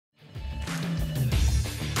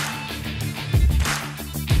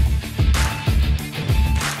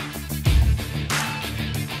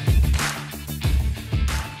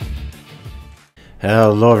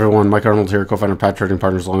Hello everyone, Mike Arnold here, co-founder of Pat Trading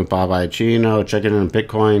Partners along with Bob Iacchino. Checking in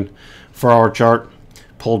Bitcoin 4-hour chart,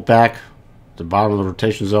 pulled back the bottom of the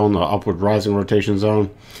rotation zone, the upward rising rotation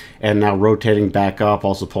zone, and now rotating back up,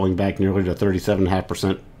 also pulling back nearly to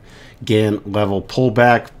 37.5% Gann level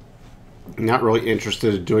pullback. Not really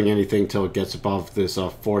interested in doing anything till it gets above this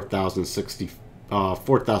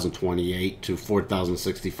 4,028 to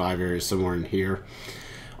 4,065 area, somewhere in here,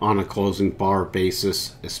 on a closing bar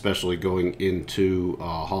basis, especially going into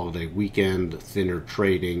holiday weekend, thinner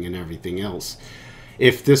trading and everything else.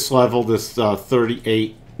 If this level, this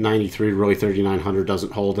 38.93, really 3900,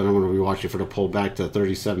 doesn't hold, then I'm going to be watching for the pullback to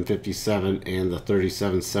 37.57 and the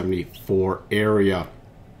 37.74 area.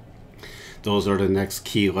 Those are the next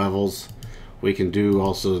key levels. We can do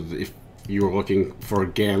also, if you're looking for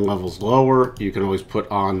Gann levels lower, you can always put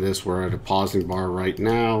on this. We're at a pausing bar right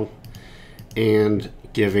now and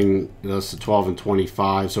giving us a 12 and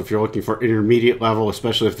 25. So if you're looking for intermediate level,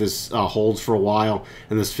 especially if this holds for a while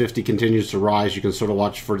and this 50 continues to rise, you can sort of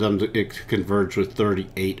watch for them to converge with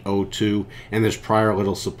 38.02 and this prior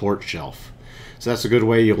little support shelf. So that's a good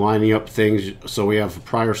way you're lining up things. So we have a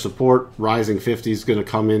prior support, rising 50 is going to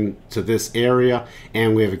come into this area,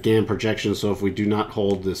 and we have a Gann projection. So if we do not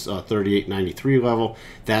hold this 38.93 level,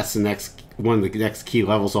 that's the next one of the next key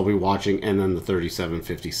levels I'll be watching, and then the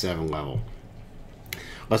 37.57 level.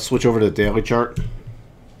 Let's switch over to the daily chart.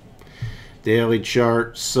 Daily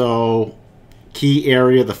chart. So key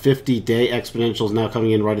area, the 50-day exponential is now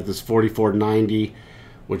coming in right at this 44.90,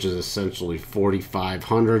 which is essentially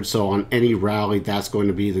 4,500. So on any rally, that's going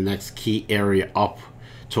to be the next key area up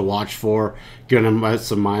to watch for. Gonna have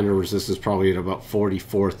some minor resistance probably at about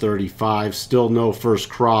 44.35. Still no first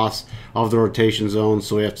cross of the rotation zone,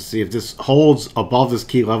 so we have to see if this holds above this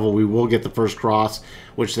key level. We will get the first cross,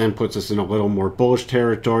 which then puts us in a little more bullish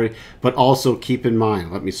territory. But also keep in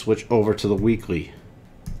mind, let me switch over to the weekly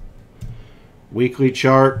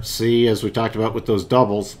chart. See, as we talked about with those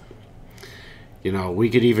doubles, you know, we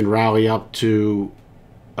could even rally up to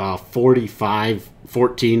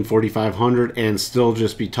 4,500 and still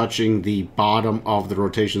just be touching the bottom of the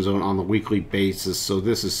rotation zone on the weekly basis. So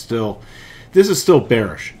this is still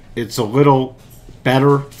bearish. It's a little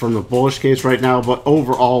better from the bullish case right now, but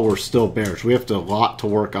overall we're still bearish. We have a lot to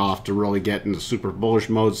work off to really get into super bullish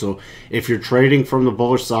mode. So if you're trading from the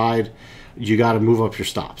bullish side, you got to move up your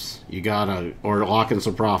stops. You got to, or lock in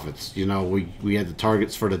some profits. You know, we had the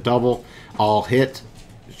targets for the double all hit.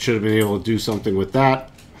 Should have been able to do something with that,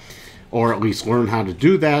 or at least learn how to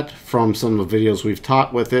do that from some of the videos we've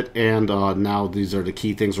taught with it. And now these are the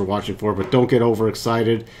key things we're watching for. But don't get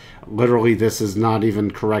overexcited. Literally, this is not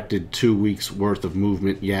even corrected 2 weeks worth of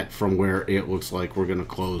movement yet from where it looks like we're going to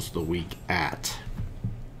close the week at.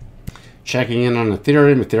 Checking in on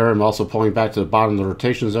Ethereum also pulling back to the bottom of the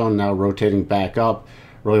rotation zone, now rotating back up.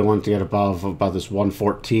 Really want to get above about this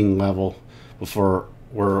 114 level before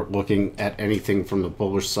we're looking at anything from the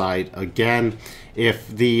bullish side again.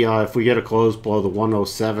 If we get a close below the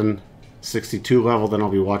 107.62 level, then I'll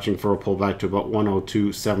be watching for a pullback to about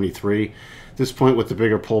 102.73. At this point, with the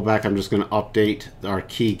bigger pullback, I'm just going to update our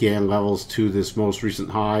key Gann levels to this most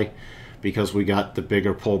recent high because we got the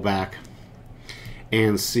bigger pullback,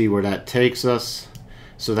 and see where that takes us.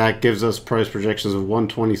 So that gives us price projections of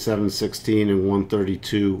 127.16 and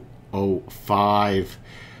 132.05.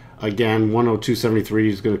 Again, 102.73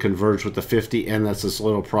 is going to converge with the 50, and that's this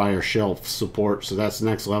little prior shelf support. So that's the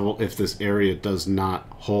next level if this area does not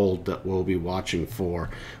hold that we'll be watching for.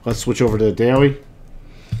 Let's switch over to the daily.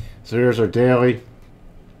 So here's our daily.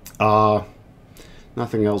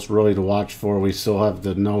 Nothing else really to watch for. We still have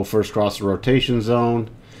the no first cross the rotation zone.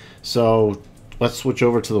 So let's switch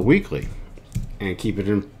over to the weekly and keep it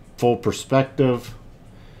in full perspective.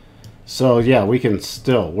 So yeah, we can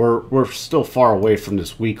still, we're still far away from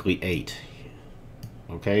this weekly 8.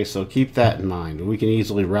 Okay, so keep that in mind. We can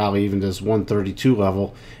easily rally even this 132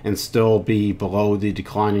 level and still be below the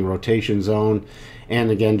declining rotation zone. And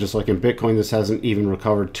again, just like in Bitcoin, this hasn't even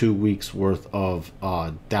recovered 2 weeks worth of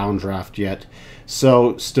downdraft yet.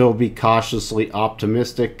 So still be cautiously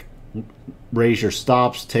optimistic. Raise your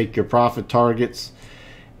stops, take your profit targets,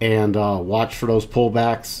 and watch for those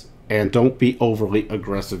pullbacks. And don't be overly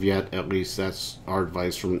aggressive yet. At least that's our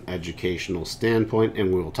advice from an educational standpoint.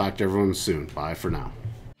 And we will talk to everyone soon. Bye for now.